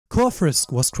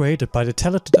COREFrisk was created by the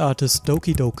talented artist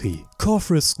Doki Doki.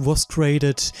 COREFrisk was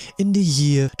created in the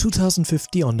year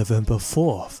 2050 on November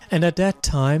 4th, and at that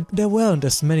time there weren't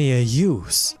as many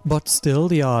AUs, but still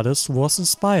the artist was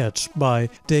inspired by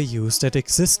the AUs that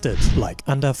existed, like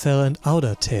Undertale and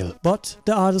Undertale. But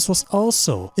the artist was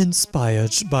also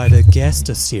inspired by the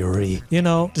Gaster series. You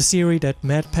know, the series that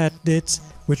MadPat did,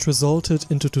 which resulted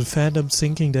into the fandom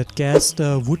thinking that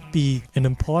Gaster would be an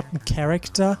important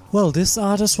character. Well, this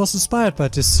artist was inspired by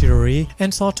this theory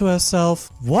and thought to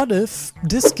herself, what if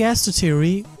this Gaster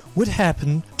theory would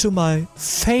happen to my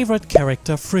favorite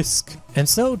character Frisk? And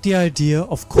so the idea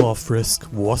of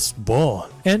COREFrisk was born.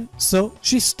 And so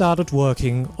she started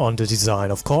working on the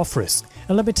design of COREFrisk.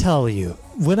 And let me tell you,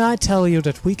 when I tell you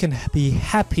that we can be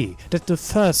happy that the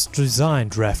first design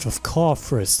draft of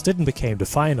COREFrisk didn't become the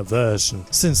final version,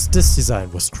 since this design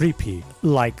was creepy,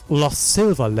 like Lost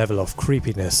Silver level of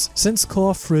creepiness, since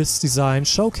COREFrisk's design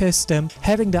showcased them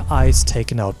having their eyes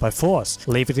taken out by force,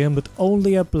 leaving them with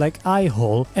only a black eye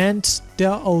hole, and they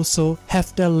also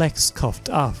have their legs coughed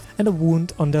up and a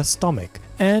wound on their stomach.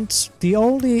 And the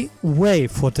only way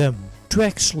for them to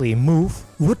actually move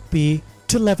would be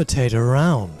to levitate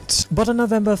around. But on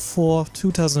November 4,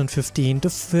 2015, the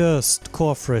first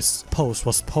COREFrisk post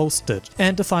was posted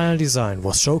and the final design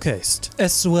was showcased,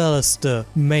 as well as the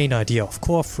main idea of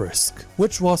COREFrisk,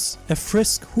 which was a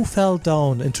Frisk who fell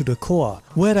down into the core,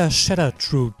 where they shattered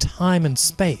through time and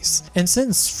space. And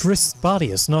since Frisk's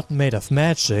body is not made of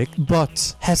magic,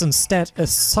 but has instead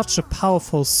such a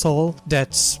powerful soul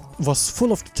that was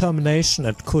full of determination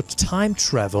and could time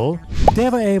travel, they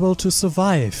were able to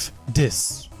survive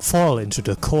this fall into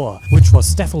the core, which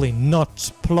was definitely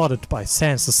not plotted by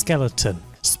Sans the skeleton.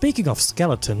 Speaking of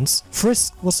skeletons,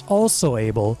 Frisk was also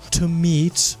able to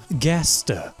meet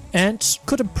Gaster and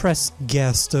could impress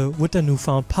Gaster with their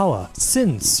newfound power.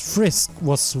 Since Frisk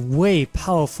was way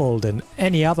powerful than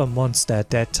any other monster at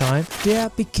that time, they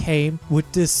became,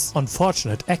 with this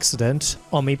unfortunate accident,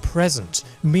 omnipresent,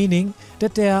 meaning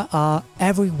that they are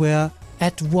everywhere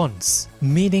at once,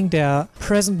 meaning they are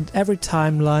present in every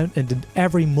timeline and in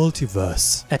every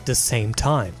multiverse at the same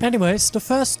time. Anyways, the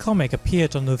first comic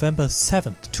appeared on November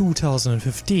 7th,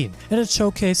 2015, and it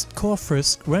showcased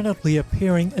COREFrisk randomly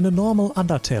appearing in a normal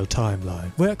Undertale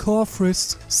timeline, where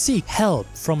COREFrisk seek help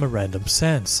from a random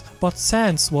Sans. But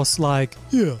Sans was like,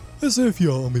 yeah, as if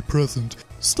you're omnipresent.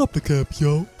 Stop the cap,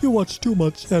 yo. You watch too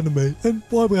much anime, and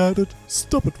while we're at it,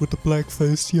 stop it with the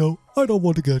blackface, yo. I don't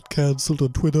want to get cancelled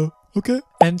on Twitter. Okay?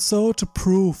 And so, to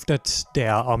prove that they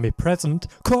are omnipresent,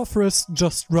 COREFrisk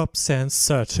just robbed Sans'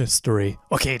 search history.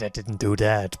 Okay, that didn't do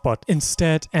that, but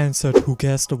instead answered who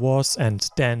Gaster was, and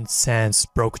then Sans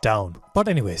broke down. But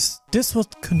anyways, this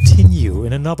would continue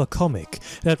in another comic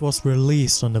that was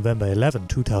released on November 11,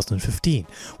 2015,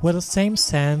 where the same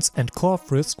Sans and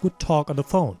COREFrisk would talk on the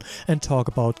phone and talk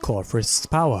about COREFrisk's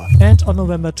power. And on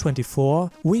November 24,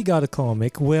 we got a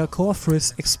comic where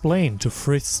COREFrisk explained to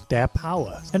Frisk their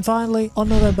powers. And finally,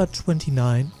 on November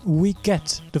 29, we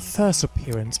get the first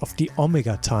appearance of the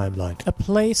Omega timeline, a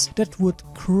place that would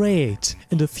create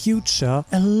in the future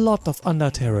a lot of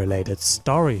Undertale related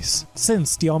stories,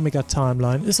 since the Omega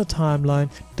timeline is a timeline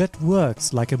that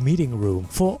works like a meeting room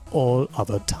for all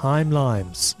other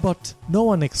timelines. But no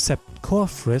one except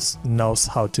COREFrisk knows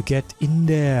how to get in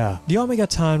there. The Omega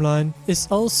timeline is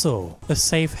also a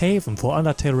safe haven for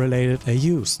Undertale related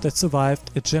AUs that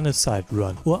survived a genocide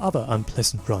run or other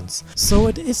unpleasant runs. So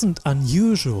it isn't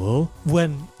unusual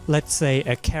when, let's say,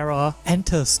 a Kara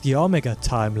enters the Omega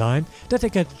timeline that they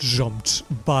get jumped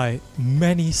by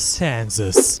many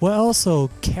Sanses. Where also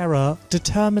Kara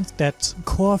determines that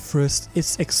COREFrisk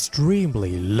is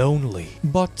extremely lonely.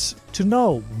 But to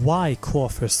know why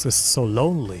COREFrisk is so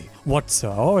lonely, what's her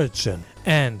origin,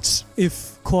 and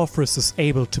if COREFrisk is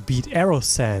able to beat Arrow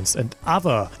Sans and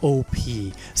other OP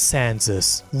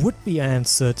Sanses would be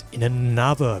answered in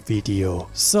another video.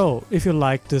 So if you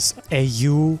like this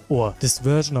AU or this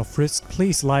version of Frisk,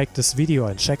 please like this video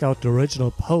and check out the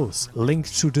original post.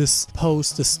 Link to this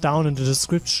post is down in the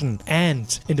description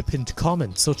and in the pinned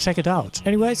comment, so check it out.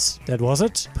 Anyways, that was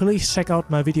it. Please check out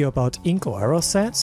my video about Ink or Arrow Sans